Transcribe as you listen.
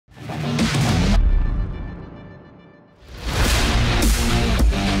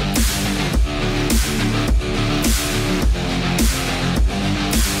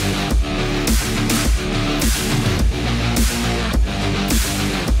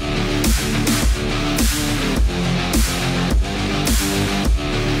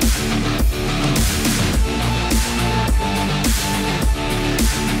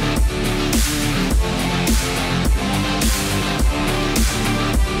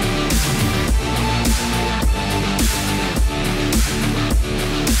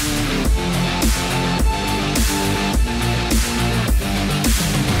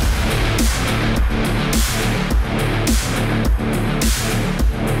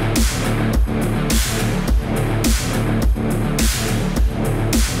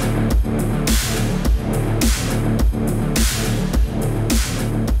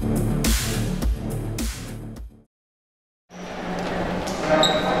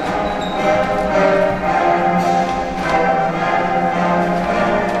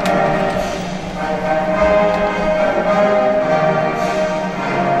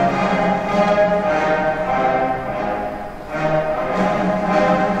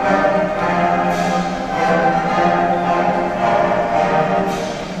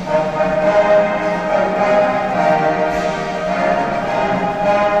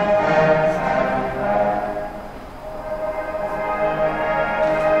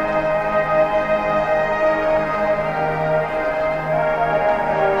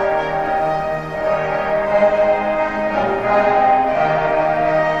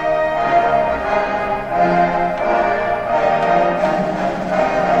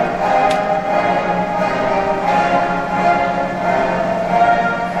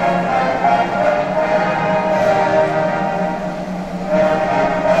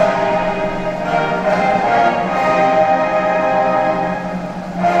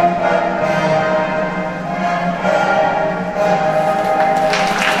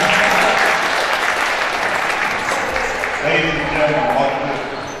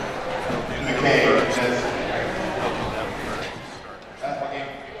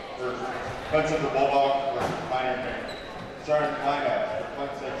Clemson the Bulldogs versus Pioneer Panther. Starting lineup for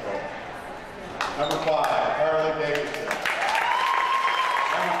Clemson Central. Number 5, Carly Davidson.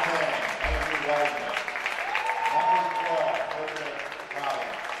 Number 10, Andrew Wiseman. Number 12, Elizabeth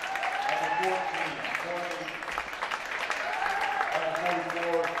Collins. Number 14, Courtney. Number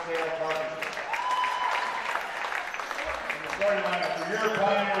 44, Sarah Parkinson. In the starting lineup for your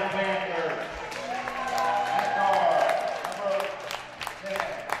Pioneer Panthers. At guard, number 10,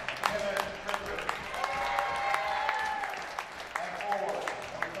 Kevin Strickler. At forward,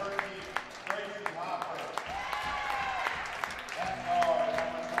 number 13, Gracie Hopper. At guard,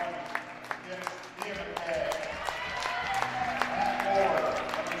 number 20, Stephen McKay. At forward,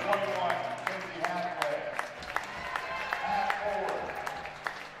 number 21, Lindsay Hathaway. At forward,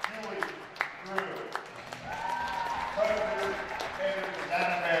 Julie Drew. Coach David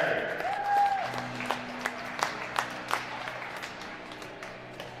Dana Mary.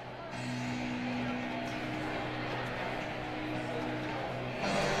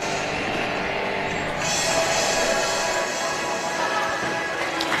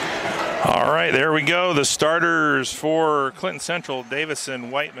 All right, there we go. The starters for Clinton Central: Davison,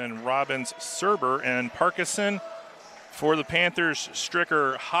 Whiteman, Robbins, Serber, and Parkinson. For the Panthers: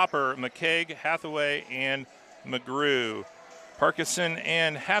 Stricker, Hopper, McCaig, Hathaway, and McGrew. Parkinson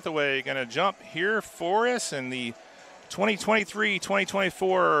and Hathaway going to jump here for us, and the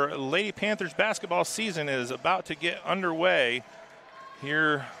 2023-2024 Lady Panthers basketball season is about to get underway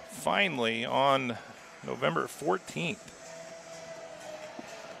here finally on November 14th.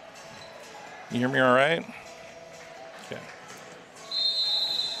 You hear me all right? Okay.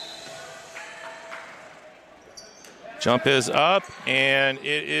 Jump is up, and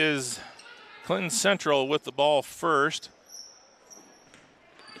it is Clinton Central with the ball first.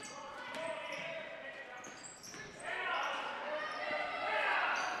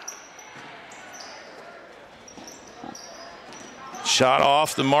 Shot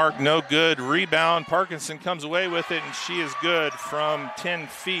off the mark, no good. Rebound, Parkinson comes away with it, and she is good from 10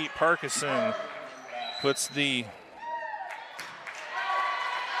 feet. Parkinson puts the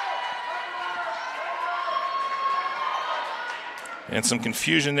and some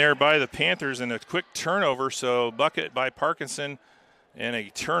confusion there by the Panthers and a quick turnover. So bucket by Parkinson and a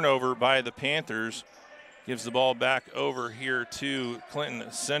turnover by the Panthers gives the ball back over here to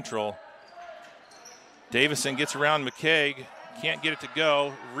Clinton Central. Davison gets around McCaig. Can't get it to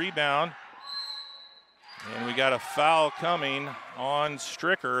go. Rebound. And we got a foul coming on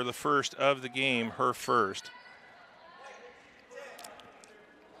Stricker, the first of the game, her first.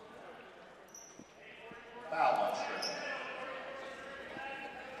 Foul on Stricker.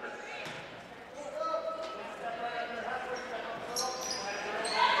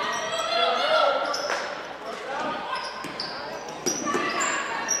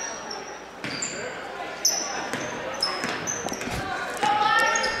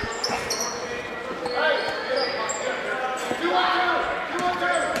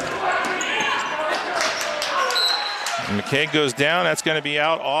 McCaig goes down. That's going to be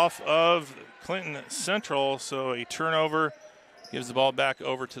out off of Clinton Central. So a turnover gives the ball back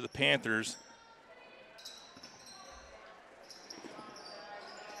over to the Panthers.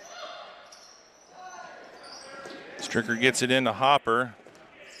 Stricker gets it into Hopper.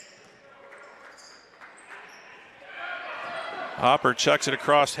 Hopper chucks it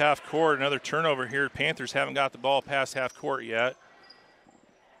across half court. Another turnover here. Panthers haven't got the ball past half court yet.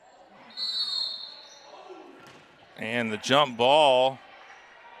 And the jump ball,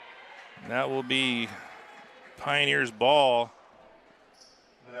 that will be Pioneers' ball.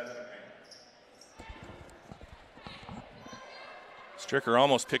 Stricker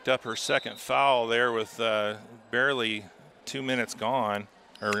almost picked up her second foul there with barely 2 minutes gone,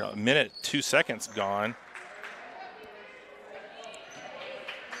 or a minute, 2 seconds gone.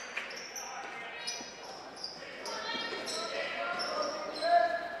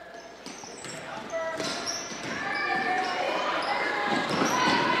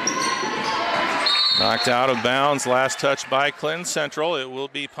 Knocked out of bounds, last touch by Clinton Central. It will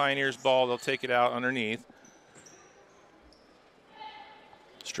be Pioneers' ball. They'll take it out underneath.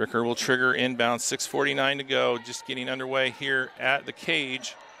 Stricker will trigger inbound, 6:49 to go, just getting underway here at the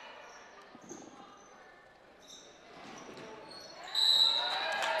cage.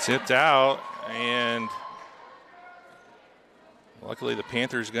 Tipped out, and luckily the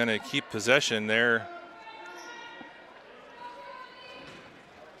Panthers going to keep possession there.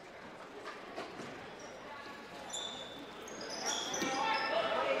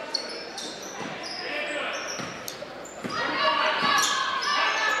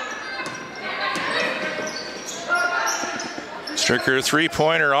 Stricker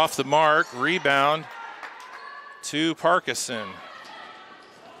three-pointer off the mark, rebound to Parkinson.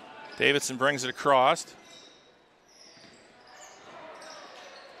 Davidson brings it across.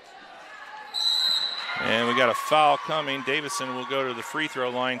 And we got a foul coming. Davidson will go to the free throw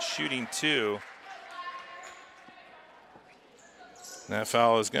line shooting 2. That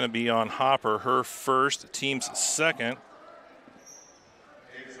foul is going to be on Hopper, her first, team's second.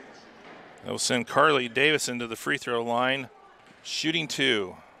 That will send Carly Davidson to the free throw line shooting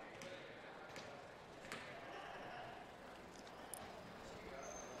 2.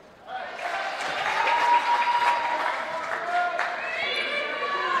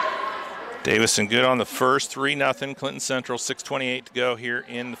 Davison good on the first, 3-0 Clinton Central, 6:28 to go here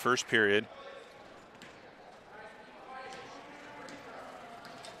in the first period.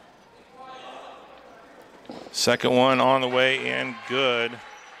 Second one on the way and good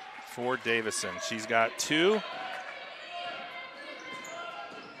for Davison. She's got 2.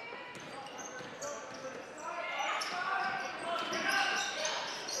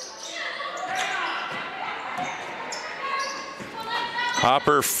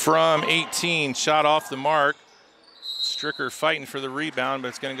 Hopper from 18, shot off the mark. Stricker fighting for the rebound, but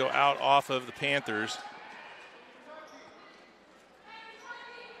it's going to go out off of the Panthers.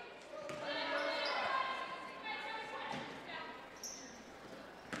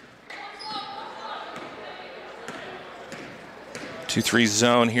 Two-three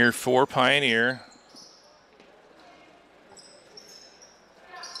zone here for Pioneer.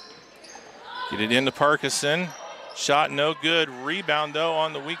 Get it into Parkinson. Shot no good. Rebound, though,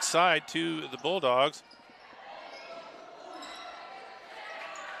 on the weak side to the Bulldogs.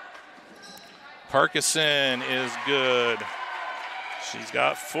 Parkinson is good. She's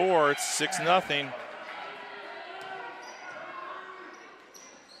got 4. It's 6-0.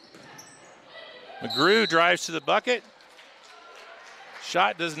 McGrew drives to the bucket.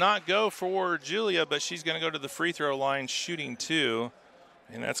 Shot does not go for Julia, but she's going to go to the free throw line shooting 2.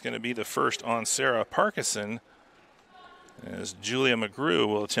 And that's going to be the first on Sarah Parkinson, as Julia McGrew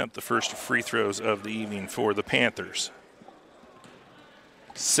will attempt the first free throws of the evening for the Panthers.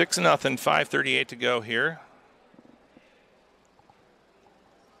 6-0, 5:38 to go here.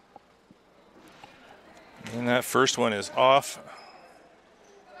 And that first one is off.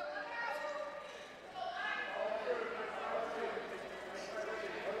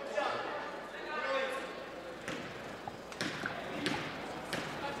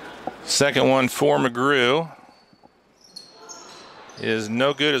 Second one for McGrew is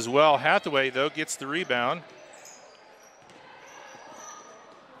no good as well. Hathaway, though, gets the rebound.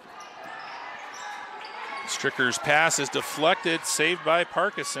 Stricker's pass is deflected, saved by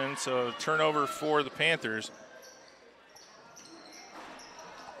Parkinson, so turnover for the Panthers.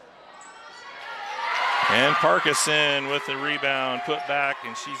 And Parkinson with the rebound, put back,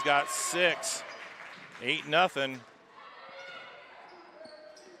 and she's got 6. 8-0.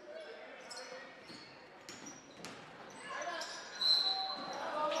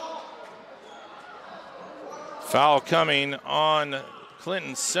 Foul coming on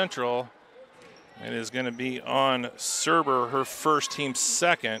Clinton Central. It is going to be on Serber, her first, team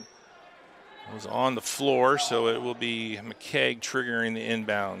second. It was on the floor, so it will be McKeag triggering the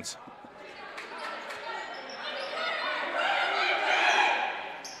inbounds.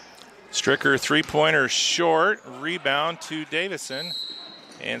 Stricker three-pointer short, rebound to Davison,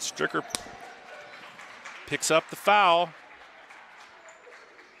 and Stricker picks up the foul.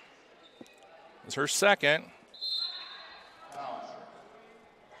 It's her second.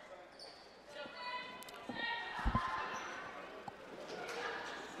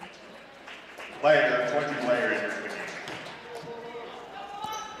 Later, 20 layers.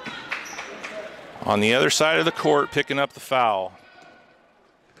 On the other side of the court, picking up the foul.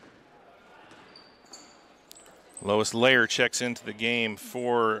 Lois Layer checks into the game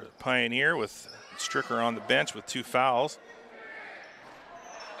for Pioneer, with Stricker on the bench with 2 fouls.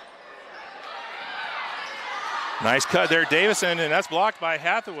 Nice cut there, Davison, and that's blocked by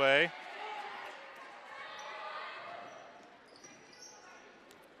Hathaway.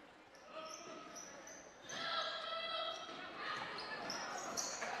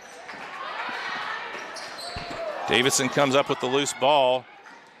 Davison comes up with the loose ball,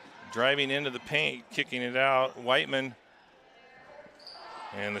 driving into the paint, kicking it out. Whiteman,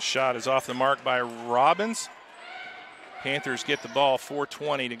 and the shot is off the mark by Robbins. Panthers get the ball,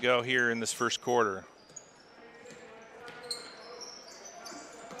 4:20 to go here in this first quarter.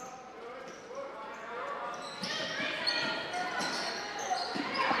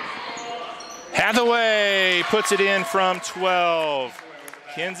 Hathaway puts it in from 12.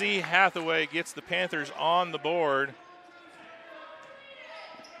 Kenzie Hathaway gets the Panthers on the board.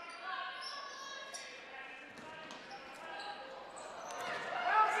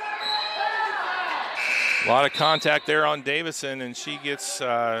 A lot of contact there on Davison, and she gets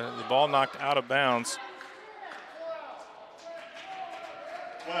the ball knocked out of bounds.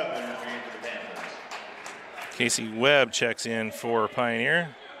 Casey Webb checks in for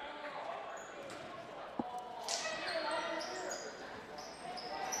Pioneer.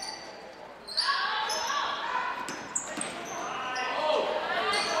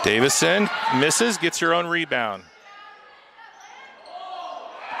 Davison misses, gets her own rebound.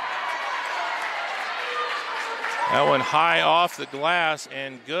 That one high off the glass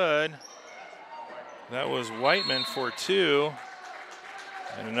and good. That was Whiteman for 2.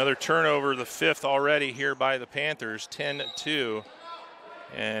 And another turnover, the 5th already here by the Panthers, 10-2.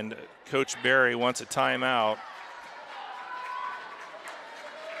 And Coach Barry wants a timeout.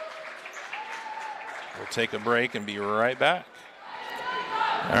 We'll take a break and be right back.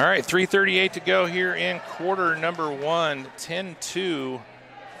 All right, 3:38 to go here in quarter number 1, 10-2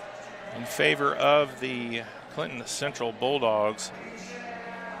 in favor of the Clinton Central Bulldogs.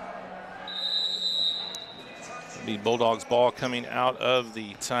 The Bulldogs ball coming out of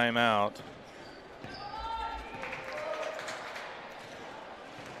the timeout.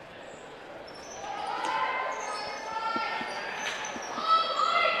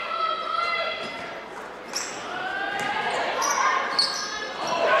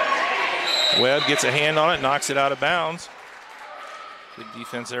 Webb gets a hand on it, knocks it out of bounds. Good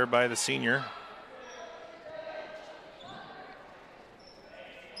defense there by the senior.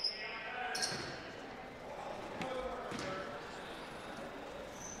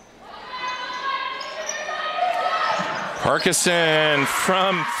 Parkinson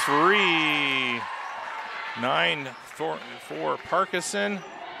from 3. 9 for Parkinson.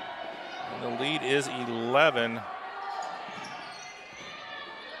 And the lead is 11.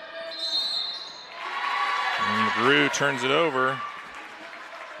 And McGrew turns it over.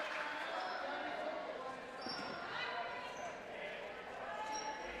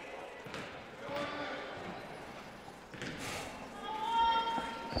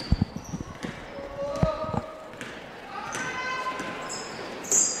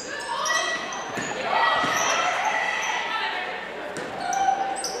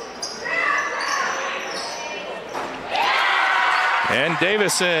 And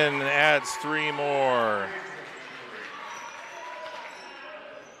Davison adds 3 more.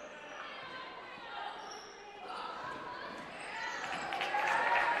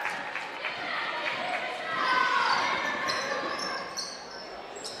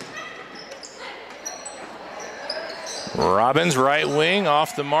 Robbins, right wing,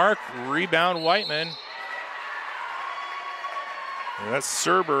 off the mark, rebound Whiteman. And that's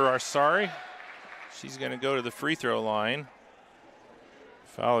Serber, sorry. She's going to go to the free throw line.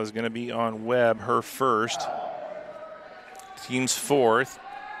 Foul is going to be on Webb, her first. Team's 4th.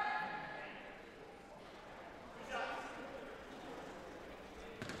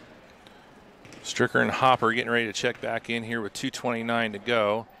 Stricker and Hopper getting ready to check back in here with 2:29 to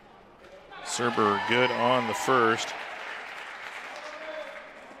go. Serber good on the first.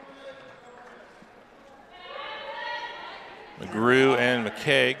 McGrew and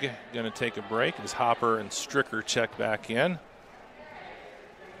McKeag going to take a break as Hopper and Stricker check back in.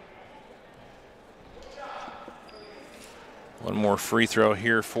 One more free throw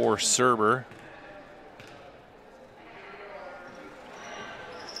here for Serber.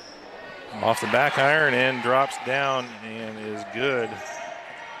 Off the back iron and drops down and is good.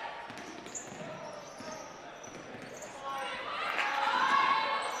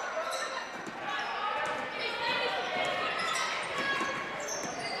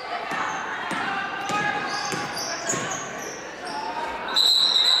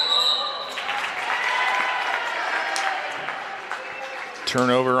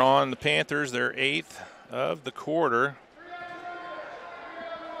 Turnover on the Panthers, their 8th of the quarter.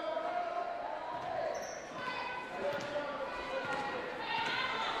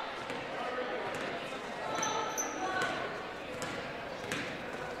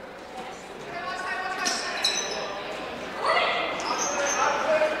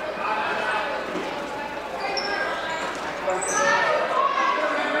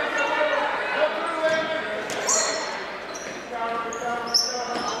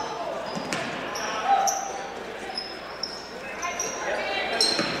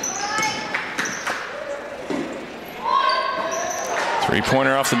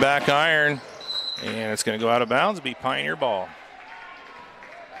 Three-pointer off the back iron, and it's going to go out of bounds, be Pioneer ball.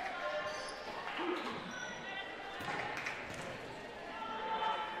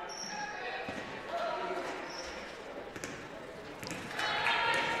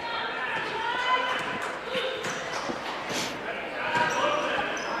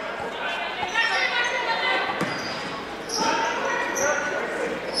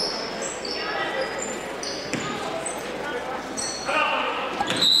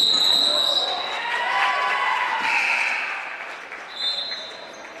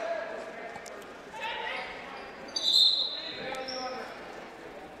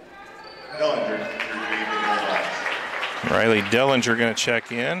 Riley Dellinger going to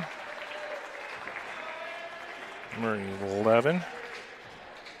check in. Number 11.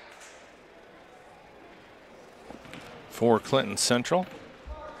 For Clinton Central.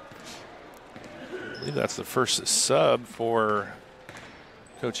 I believe that's the first sub for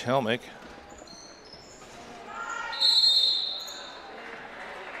Coach Helmick.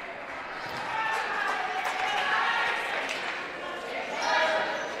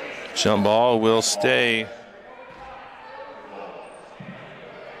 Jump ball will stay.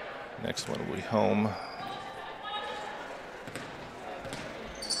 Next one will be home.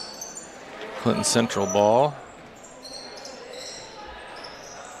 Clinton Central ball.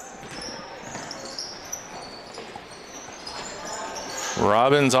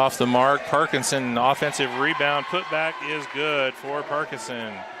 Robbins off the mark. Parkinson, offensive rebound. Putback is good for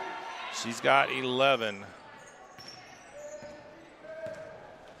Parkinson. She's got 11.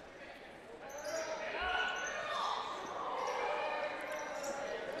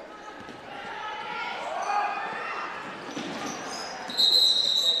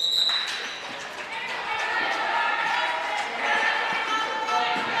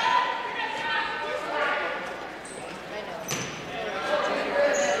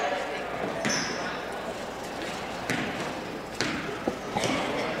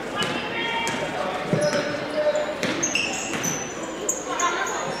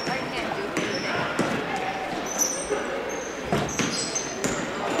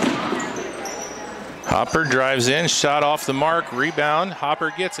 Hopper drives in, shot off the mark, rebound.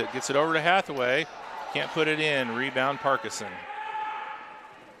 Hopper gets it over to Hathaway. Can't put it in, rebound Parkinson.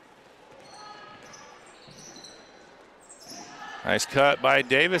 Nice cut by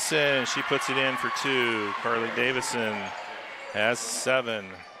Davison. She puts it in for 2. Carly Davison has 7.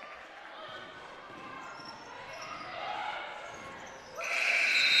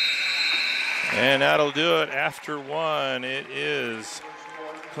 And that'll do it after 1. It is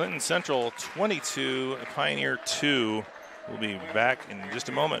Clinton Central 22, Pioneer 2. We'll be back in just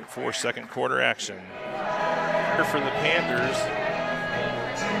a moment for second quarter action. Here for the Panthers,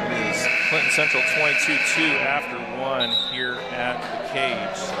 it is Clinton Central 22-2 after 1 here at the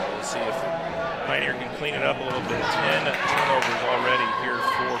cage. So we'll see if Pioneer can clean it up a little bit. 10 turnovers already here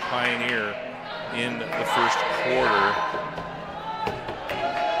for Pioneer in the first quarter.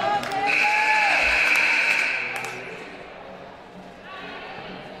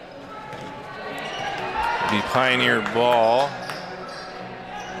 The Pioneer ball.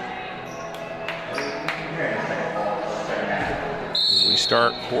 As we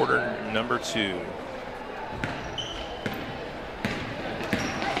start quarter number 2.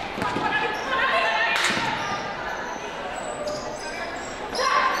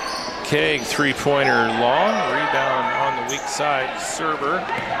 Keg three-pointer long, rebound on the weak side, Serber.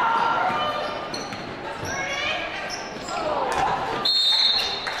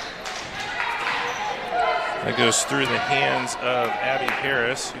 That goes through the hands of Abby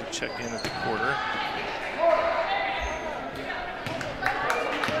Harris, who checked in at the quarter.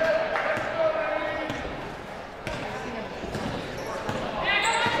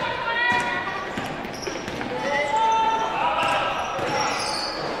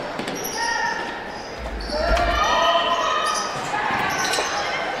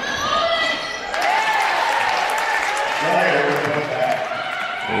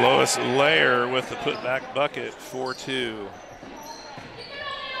 Lois Lair with the putback bucket, 4-2.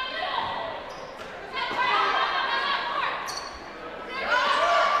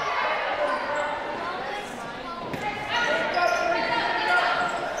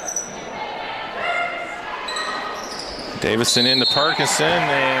 Davison into Parkinson,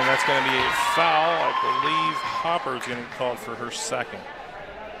 and that's going to be a foul. I believe Hopper is going to be called for her second.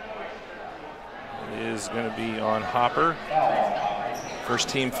 It is going to be on Hopper. First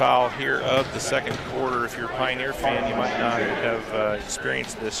team foul here of the second quarter. If you're a Pioneer fan, you might not have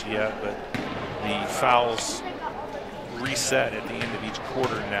experienced this yet, but the fouls reset at the end of each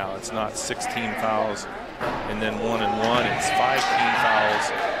quarter now. It's not 16 fouls and then 1 and 1. It's 5 team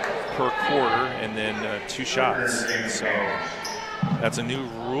fouls per quarter and then 2 shots. So that's a new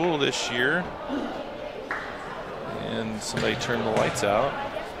rule this year. And somebody turned the lights out.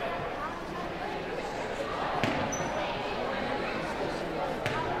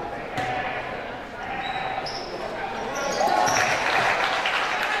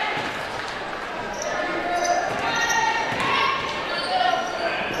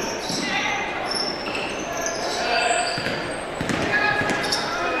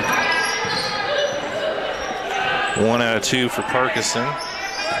 One out of 2 for Parkinson.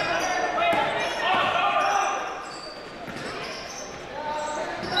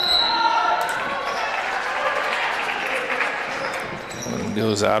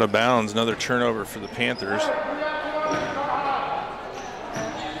 Goes out of bounds. Another turnover for the Panthers.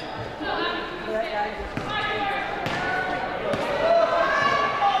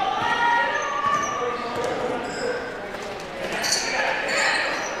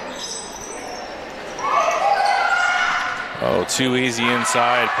 Oh, too easy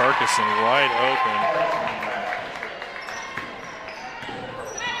inside. Parkinson wide open.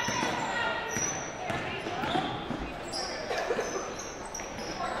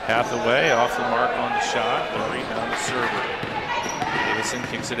 Hathaway off the mark on the shot. The rebound, the server. Davison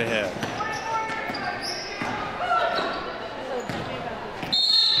kicks it ahead.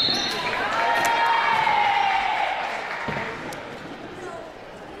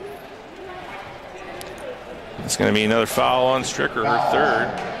 It's going to be another foul on Stricker, her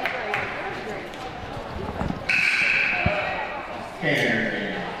third.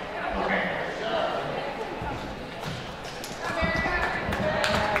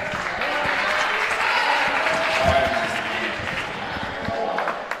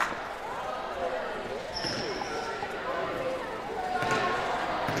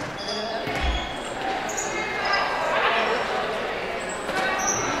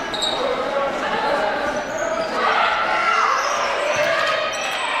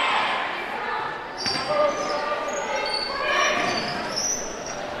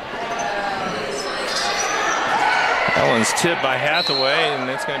 Tip by Hathaway, and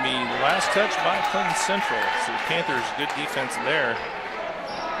it's going to be the last touch by Clinton Central. So the Panthers, good defense there.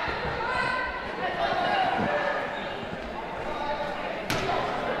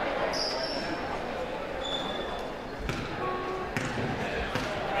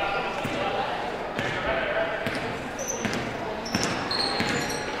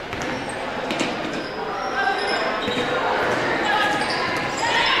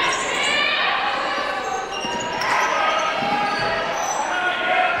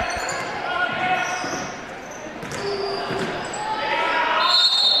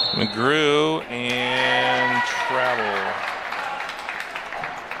 McGrew and travel.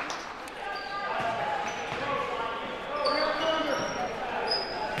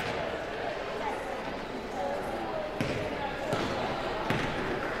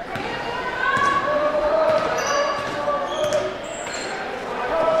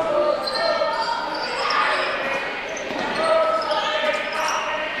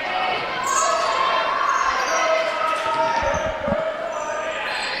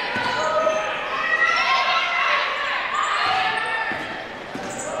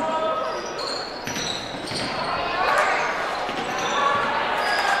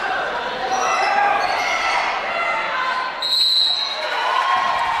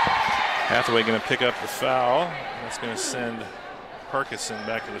 Hathaway going to pick up the foul. That's going to send Parkinson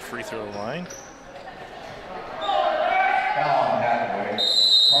back to the free throw line. Foul on Hathaway.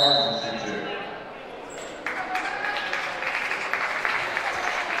 Parkinson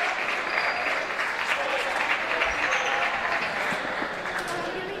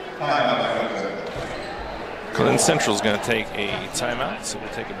 2. Clinton Central's going to take a timeout, so we'll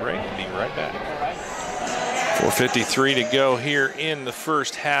take a break and be right back. 4:53 to go here in the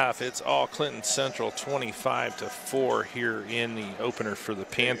first half. It's all Clinton Central, 25-4 here in the opener for the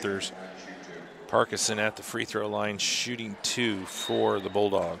Panthers. Parkinson at the free throw line, shooting 2 for the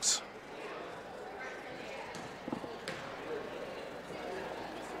Bulldogs.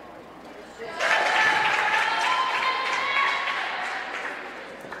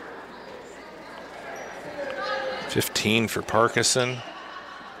 $15 for Parkinson.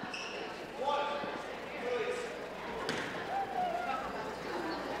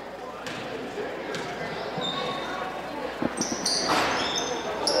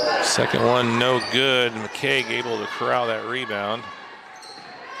 Second one, no good. McKay able to corral that rebound.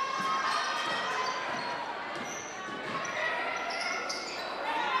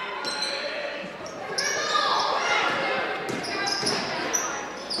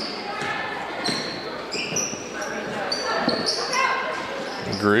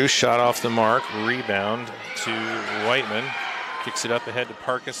 Grew shot off the mark, rebound to Whiteman. Kicks it up ahead to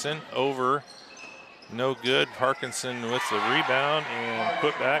Parkinson, over. No good. Parkinson with the rebound and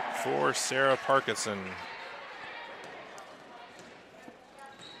put back for Sarah Parkinson.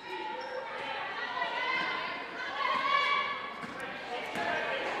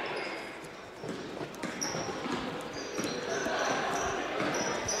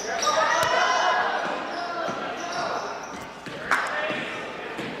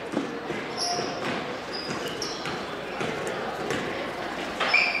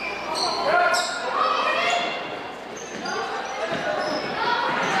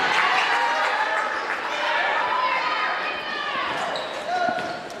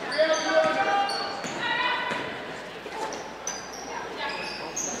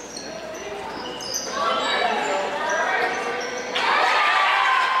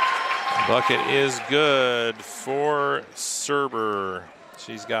 Bucket is good for Serber.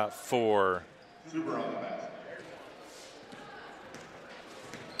 She's got 4. Super on the basket.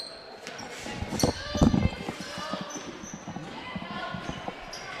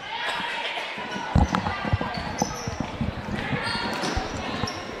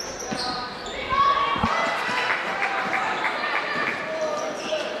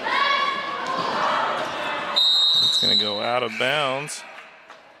 It's going to go out of bounds.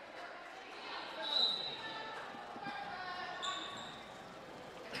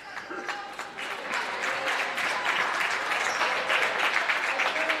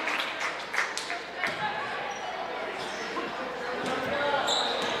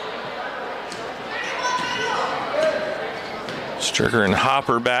 Stricker and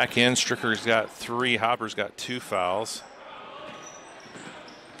Hopper back in. Stricker's got 3, Hopper's got 2 fouls.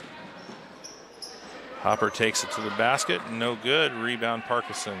 Hopper takes it to the basket, no good. Rebound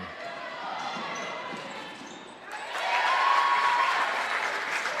Parkinson.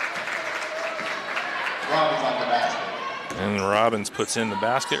 Robbins on the basket. And Robbins puts in the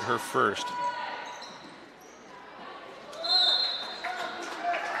basket, her first.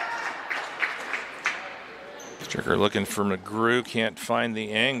 Stricker looking for McGrew, can't find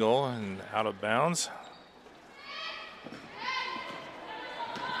the angle and out of bounds.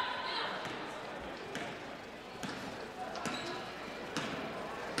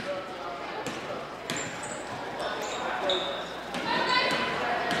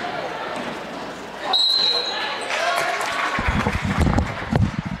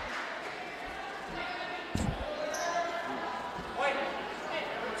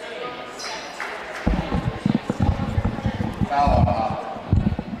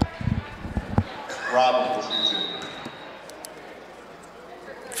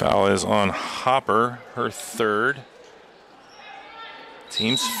 Foul is on Hopper, her 3rd.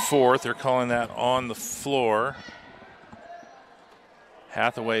 Team's 4th. They're calling that on the floor.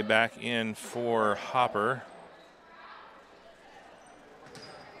 Hathaway back in for Hopper.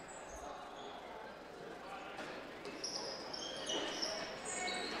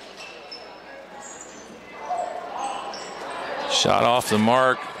 Shot off the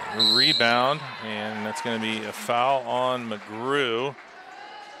mark, rebound, and that's going to be a foul on McGrew.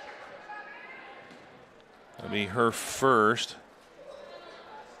 That'll be her first.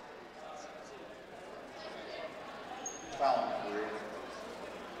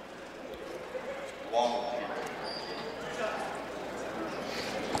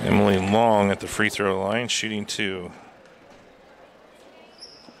 Emily Long at the free throw line, shooting 2.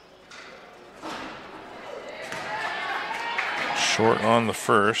 Short on the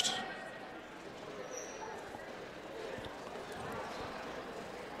first.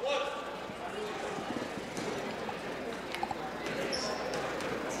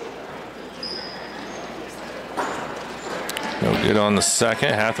 No good on the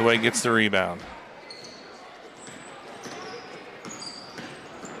second. Hathaway gets the rebound.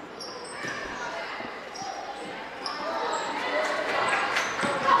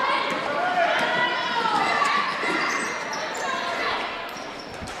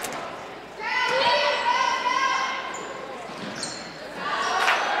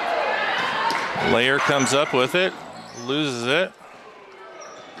 Layer comes up with it, loses it.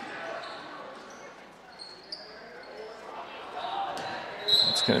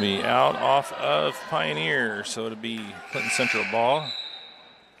 It's going to be out off of Pioneer, so it'll be Clinton Central ball.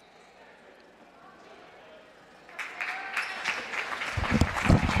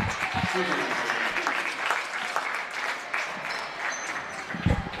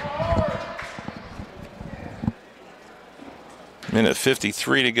 Minute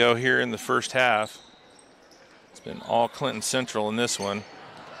 53 to go here in the first half. It's been all Clinton Central in this one.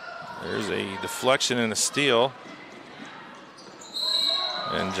 There's a deflection and a steal.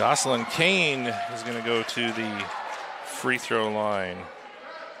 And Jocelyn Kane is going to go to the free throw line.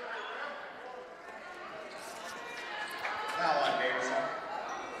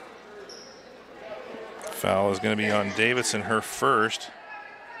 Foul is going to be on Davidson, her first.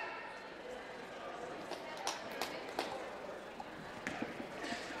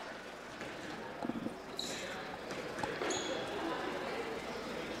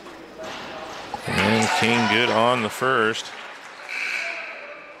 And King good on the first.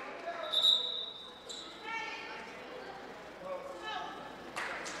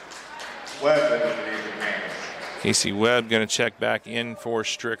 Casey Webb going to check back in for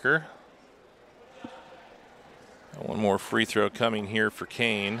Stricker. One more free throw coming here for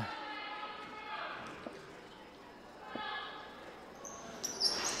Kane.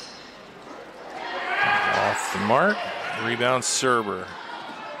 Off the mark. Rebound Serber.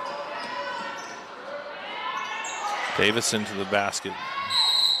 Davison to the basket.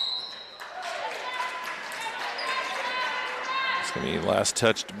 It's going to be last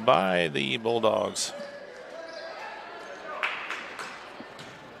touched by the Bulldogs.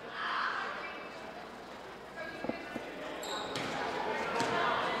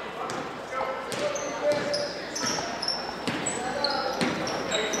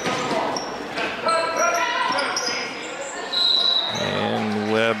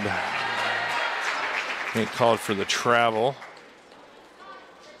 And Webb called for the travel.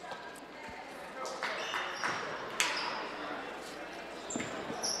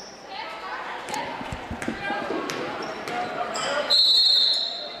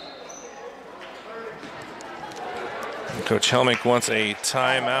 Coach Helmick wants a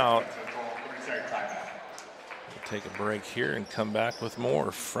timeout. We'll take a break here and come back with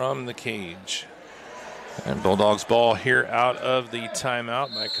more from the cage. And Bulldogs ball here out of the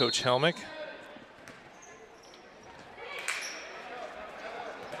timeout by Coach Helmick.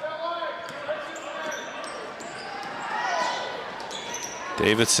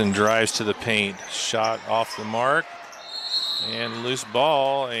 Davidson drives to the paint, shot off the mark. And loose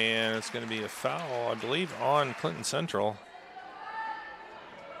ball, and it's going to be a foul, I believe, on Clinton Central.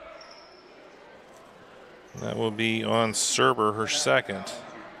 That will be on Serber, her second.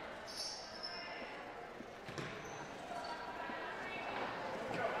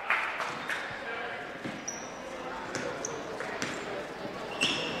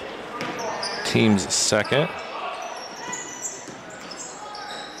 Team's second.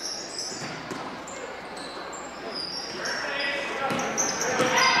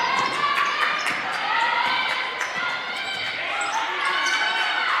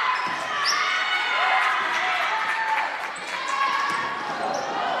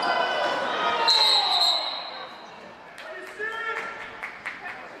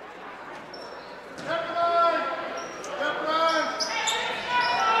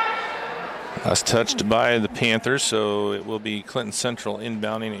 Last touched by the Panthers, so it will be Clinton Central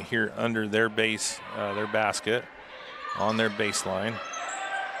inbounding it here under their base, their basket, on their baseline.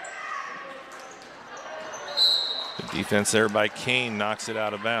 The defense there by Kane knocks it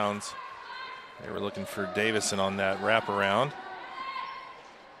out of bounds. They were looking for Davison on that wraparound.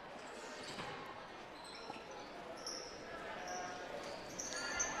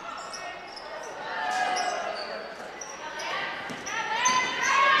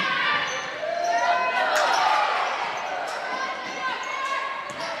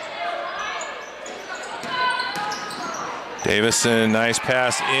 Davison, nice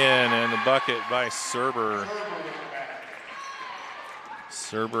pass in, and the bucket by Serber.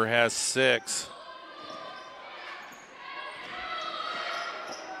 Serber has 6.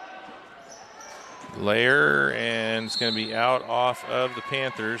 Layer, and it's going to be out off of the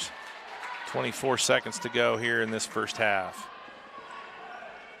Panthers. 24 seconds to go here in this first half.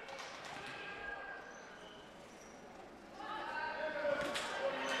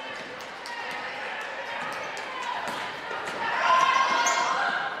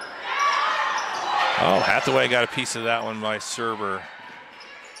 Oh, Hathaway got a piece of that one by Serber.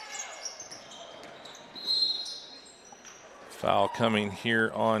 Foul coming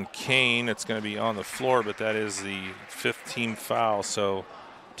here on Kane. It's going to be on the floor, but that is the 5th team foul. So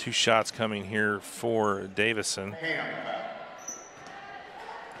 2 shots coming here for Davison.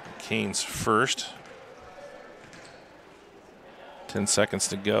 Kane's first. 10 seconds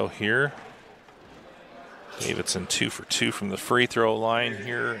to go here. Davidson 2 for 2 from the free throw line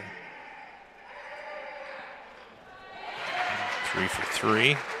here. 3 for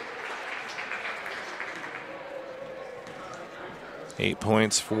 3. 8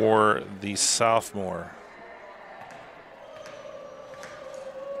 points for the sophomore.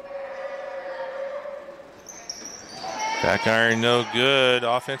 Back iron, no good.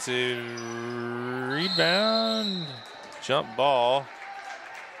 Offensive rebound. Jump ball.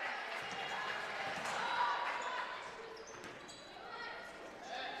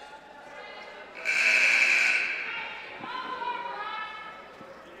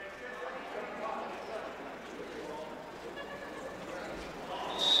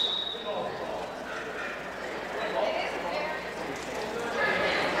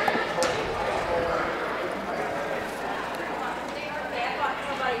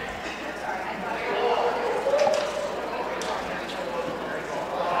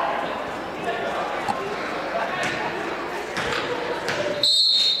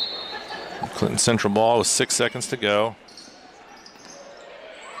 Clinton Central ball with 6 seconds to go.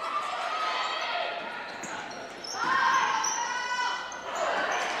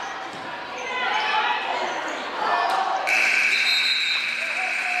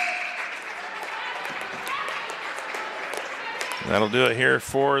 That'll do it here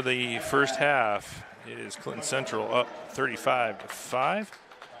for the first half. It is Clinton Central up 35-5.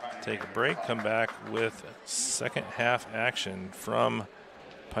 Take a break, come back with second half action from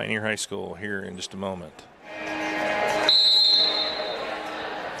Pioneer High School here in just a moment.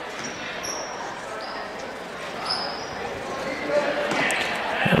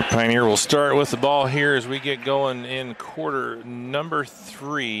 Pioneer will start with the ball here as we get going in quarter number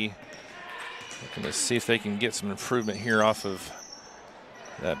 3. Looking to see if they can get some improvement here off of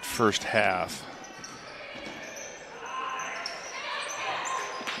that first half.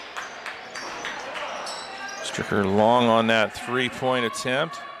 Stricker long on that 3-point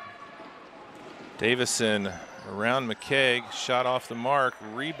attempt. Davison around McKeag, shot off the mark,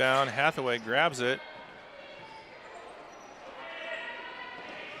 rebound, Hathaway grabs it.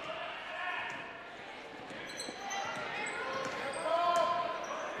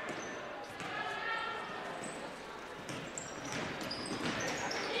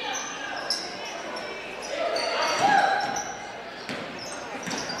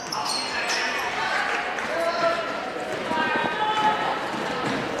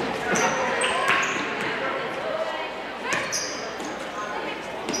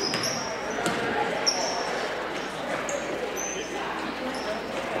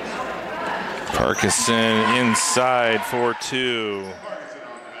 Parkinson inside for 2.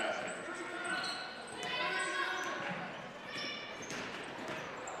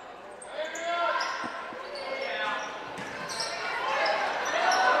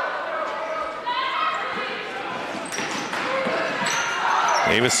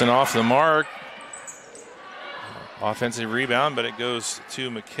 Davison off the mark. Offensive rebound, but it goes to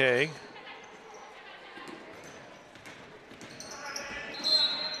McKeag.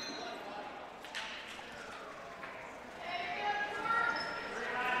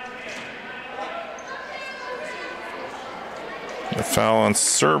 A foul on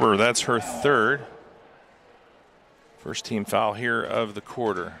Serber, that's her third. First team foul here of the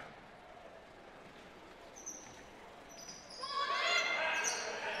quarter.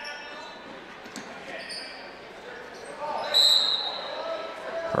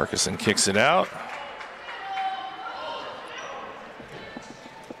 Parkinson kicks it out.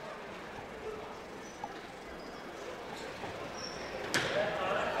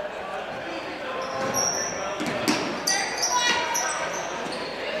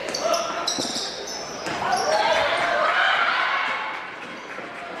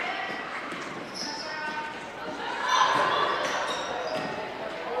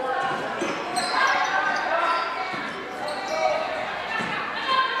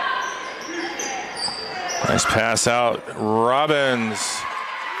 Nice pass out, Robbins.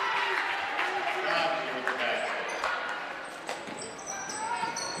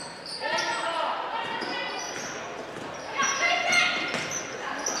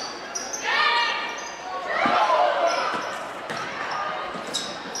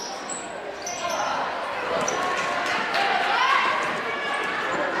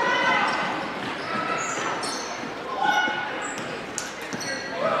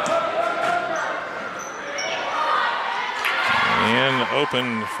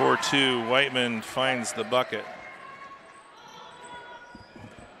 Open for 2. Whiteman finds the bucket.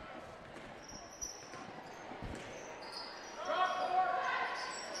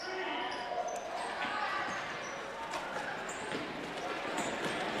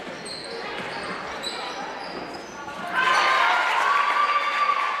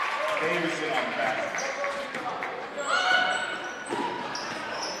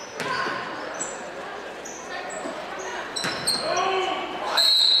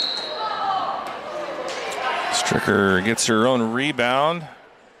 Stricker gets her own rebound.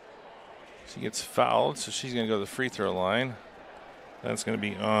 She gets fouled, so she's going to go to the free throw line. That's going to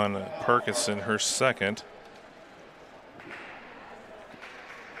be on Parkinson, her second.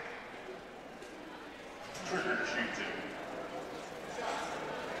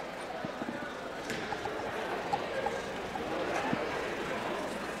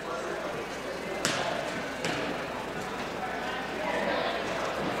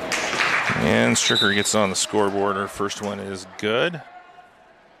 And Stricker gets on the scoreboard. Her first one is good.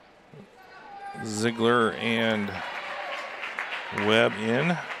 Ziegler and Webb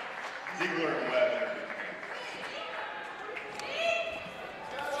in. Ziegler and Webb.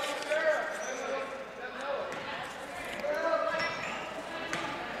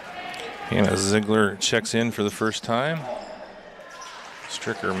 Hannah Ziegler checks in for the first time.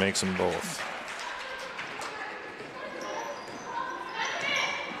 Stricker makes them both.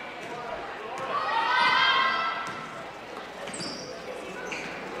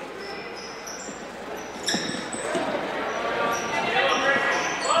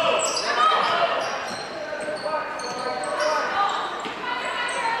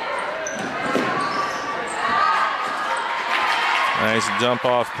 Nice dump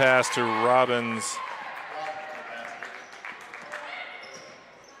off pass to Robbins.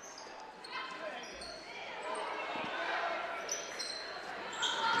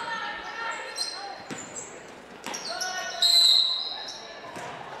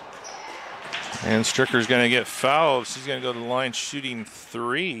 And Stricker's going to get fouled. She's going to go to the line shooting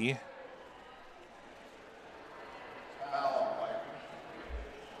 3.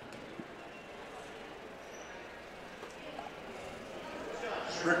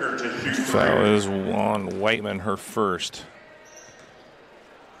 Stricker to shoot 3. Foul is on Whiteman, her first.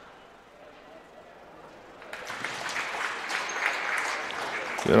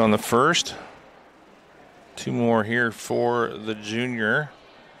 Good on the first. 2 more here for the junior.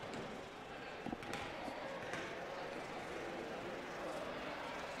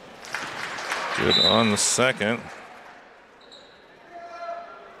 Good on the second.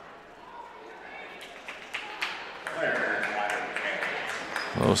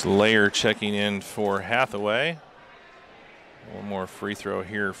 Most Layer checking in for Hathaway. One more free throw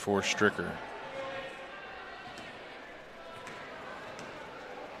here for Stricker.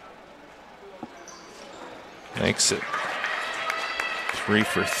 Makes it 3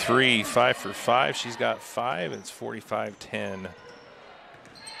 for 3, 5 for 5. She's got 5. It's 45-10.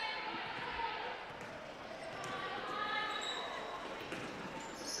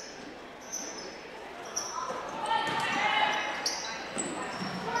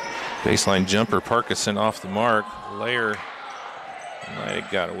 Baseline jumper, Parkinson off the mark. Layer might have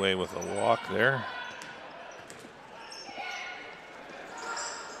got away with a walk there.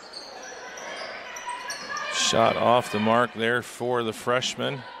 Shot off the mark there for the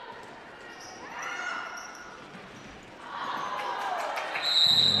freshman.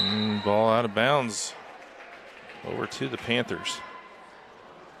 And ball out of bounds over to the Panthers.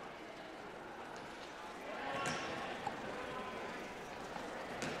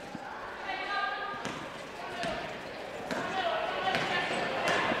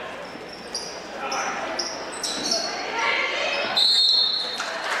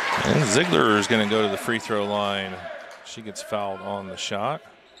 And Ziegler is going to go to the free throw line. She gets fouled on the shot.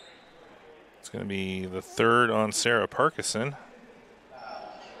 It's going to be the third on Sarah Parkinson.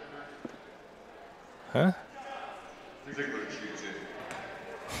 Huh? Ziegler shoots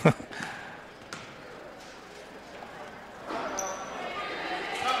it.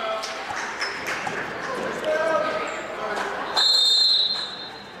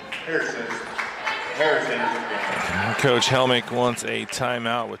 Coach Helmick wants a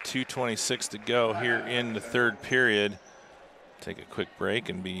timeout with 2:26 to go here in the third period. Take a quick break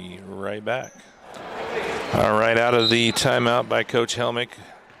and be right back. All right, out of the timeout by Coach Helmick.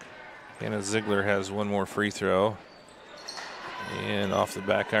 Hannah Ziegler has one more free throw. And off the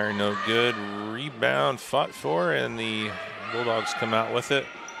back iron, no good. Rebound fought for, and the Bulldogs come out with it.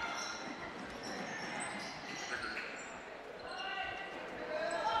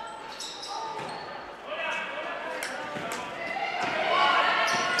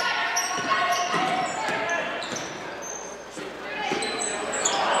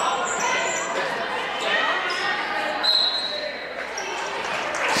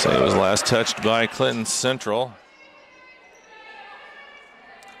 So it was last touched by Clinton Central.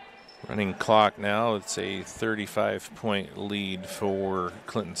 Running clock now, it's a 35-point lead for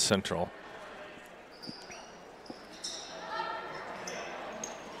Clinton Central.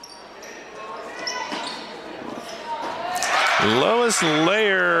 Lois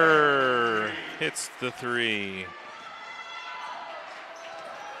Layer hits the 3.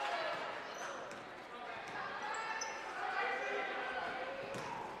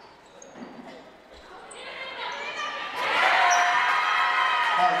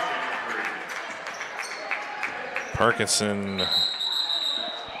 Parkinson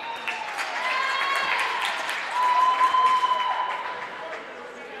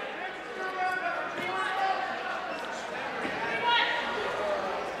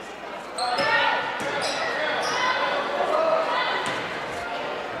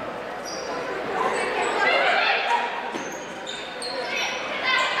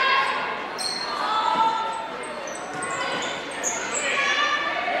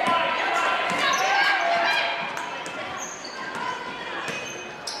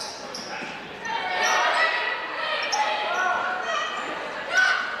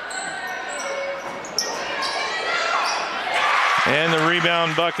and the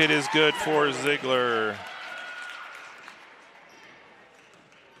rebound bucket is good for Ziegler.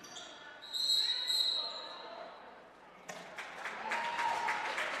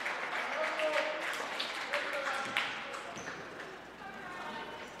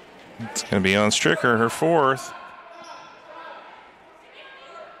 It's going to be on Stricker, her fourth.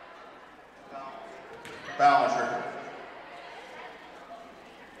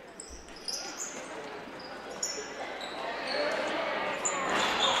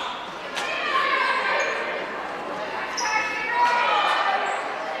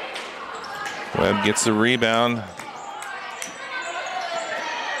 Webb gets the rebound.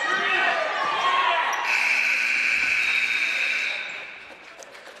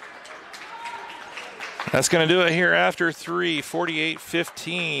 That's going to do it here after 3,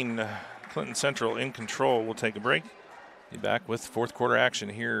 48-15. Clinton Central in control. We'll take a break. Be back with fourth quarter action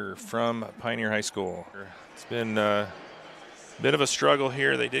here from Pioneer High School. It's been a bit of a struggle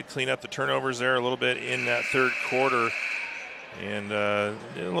here. They did clean up the turnovers there a little bit in that third quarter and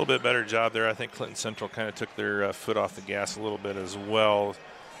did a little bit better job there. I think Clinton Central kind of took their foot off the gas a little bit as well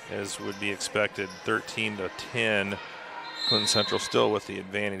as would be expected. 13-10. Clinton Central still with the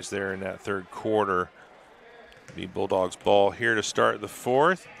advantage there in that third quarter. Be Bulldogs ball here to start the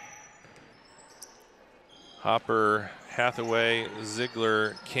fourth. Hopper, Hathaway,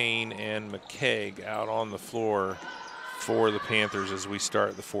 Ziegler, Kane, and McKeag out on the floor for the Panthers as we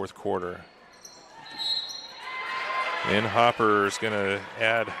start the fourth quarter. And Hopper is going to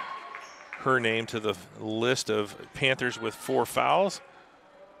add her name to the list of Panthers with 4 fouls.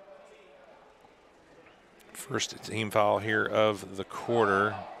 First team foul here of the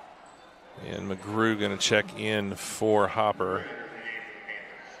quarter. And McGrew going to check in for Hopper.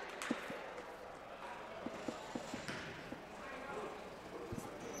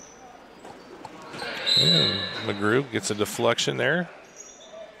 And McGrew gets a deflection there.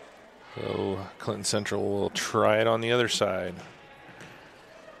 So Clinton Central will try it on the other side.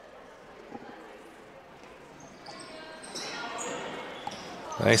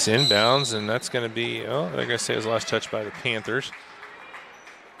 Nice inbounds, and that's going to be, oh, they're going to say it was last touch by the Panthers.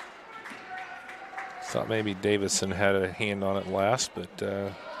 Thought maybe Davison had a hand on it last, but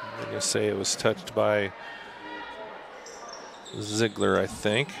they're going to say it was touched by Ziegler, I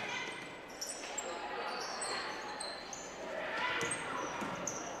think.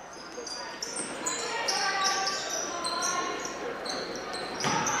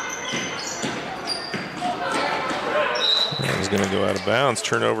 That was going to go out of bounds.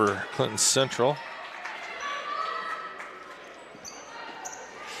 Turnover, Clinton Central.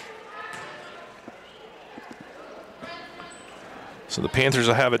 So the Panthers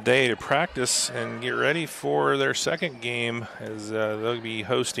will have a day to practice and get ready for their second game as they'll be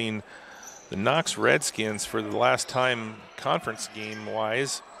hosting the Knox Redskins for the last time conference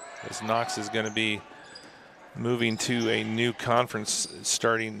game-wise, as Knox is going to be moving to a new conference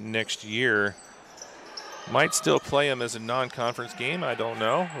starting next year. Might still play them as a non-conference game, I don't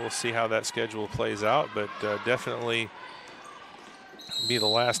know. We'll see how that schedule plays out, but definitely be the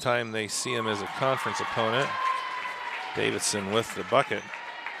last time they see them as a conference opponent. Davidson with the bucket.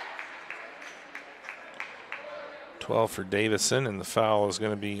 12 for Davidson, and the foul is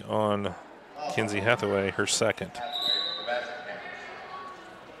going to be on Kinsey Hathaway, her second.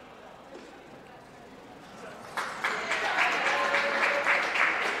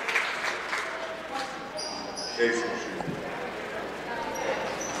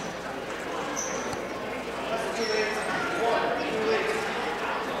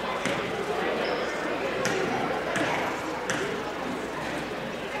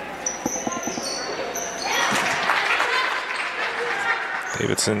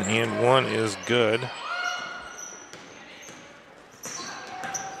 Davidson and one is good.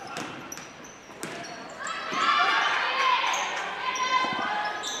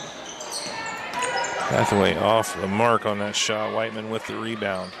 Hathaway off the mark on that shot. Whiteman with the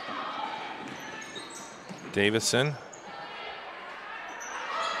rebound. Davison. And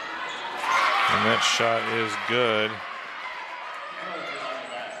that shot is good.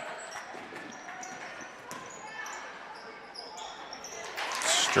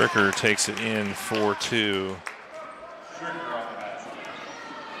 Stricker takes it in 4-2.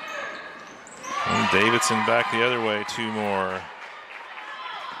 And Davidson back the other way, 2 more.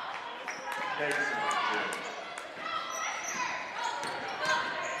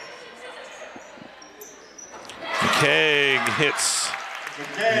 McKeag hits.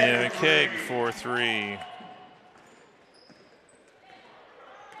 Yeah, McKeag for 3.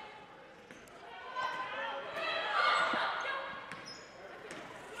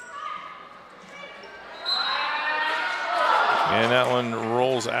 And that one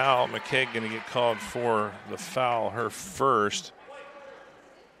rolls out. McKeag going to get called for the foul, her first.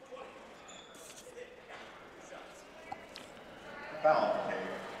 Foul.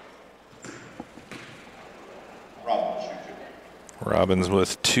 Robbins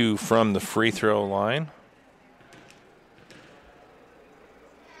with 2 from the free throw line.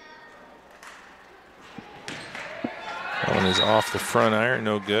 That one is off the front iron,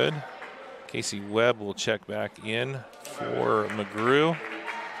 no good. Casey Webb will check back in for McGrew.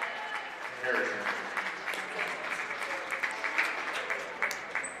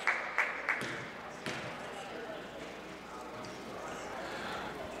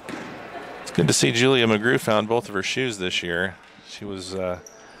 Good to see Julia McGrew found both of her shoes this year. She was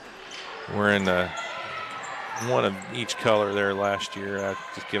wearing one of each color there last year. I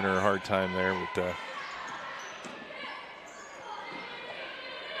just giving her a hard time there. But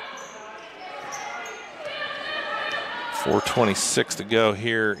 4:26 to go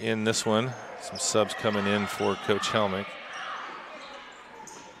here in this one. Some subs coming in for Coach Helmick.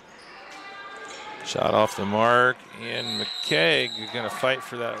 Shot off the mark, and McKeag is going to fight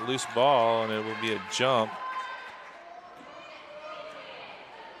for that loose ball, and it will be a jump.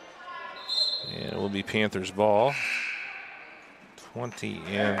 And it will be Panthers ball. 20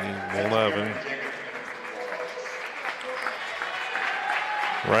 and 11.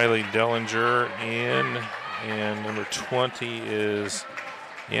 Riley Dellinger in, and number 20 is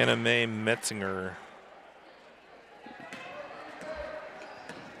Anna Mae Metzinger.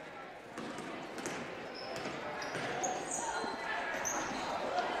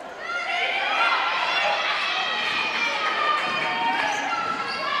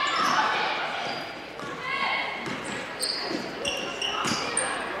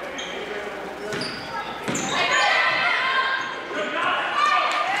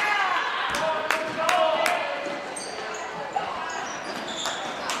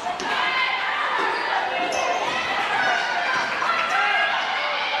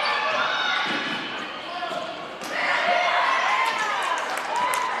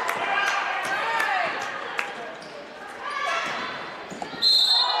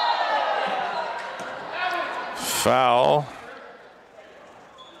 Foul.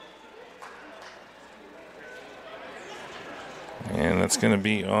 And that's going to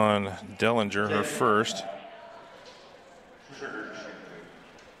be on Dellinger, her first.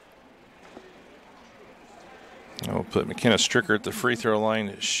 We'll put McKenna Stricker at the free throw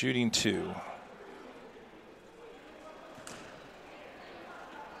line, shooting 2.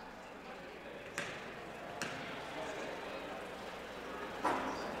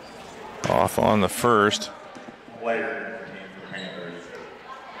 Off on the first.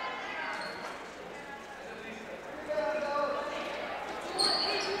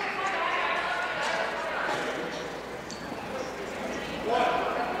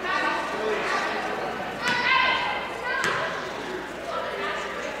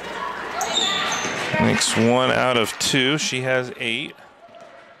 Makes 1 out of 2. She has 8.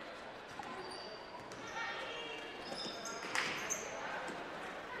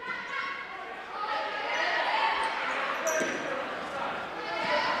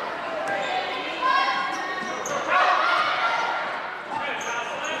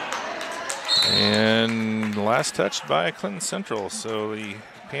 And last touched by Clinton Central, so the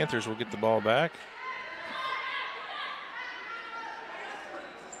Panthers will get the ball back.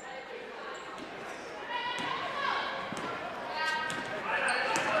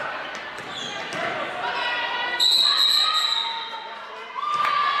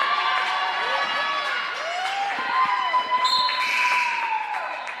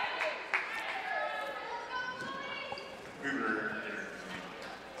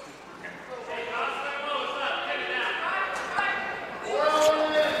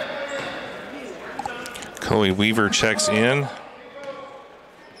 Chloe Weaver checks in.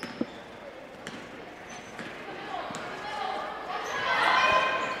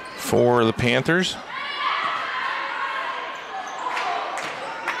 For the Panthers.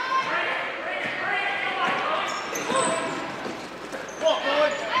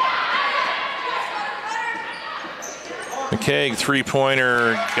 McKeag,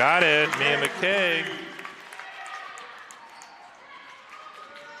 three-pointer, got it, Mia McKeag.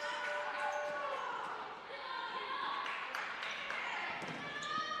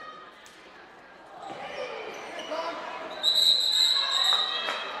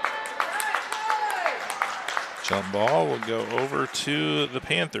 Jump ball will go over to the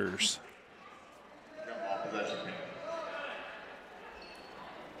Panthers.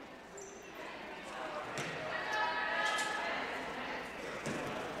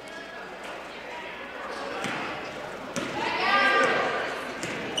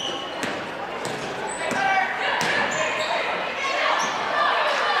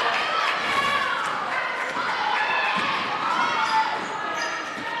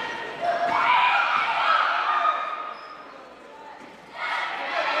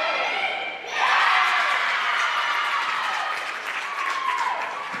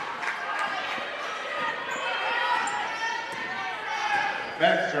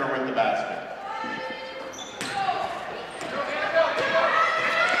 Metzger with the basket.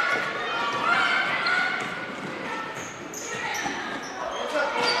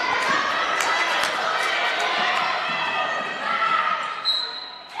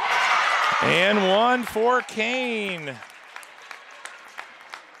 And one for Kane.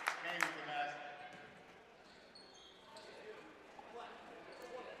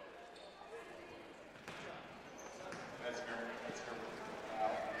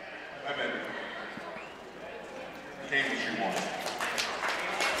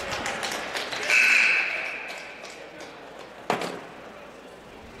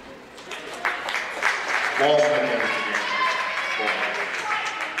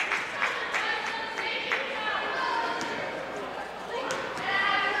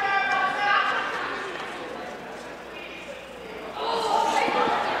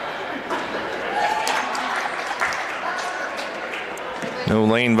 No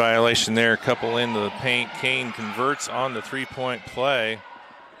lane violation there. A couple into the paint. Kane converts on the three-point play.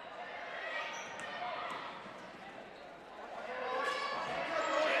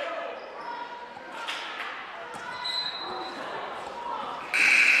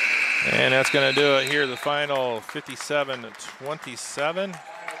 And that's going to do it here, the final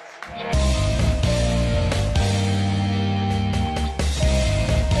 57-27.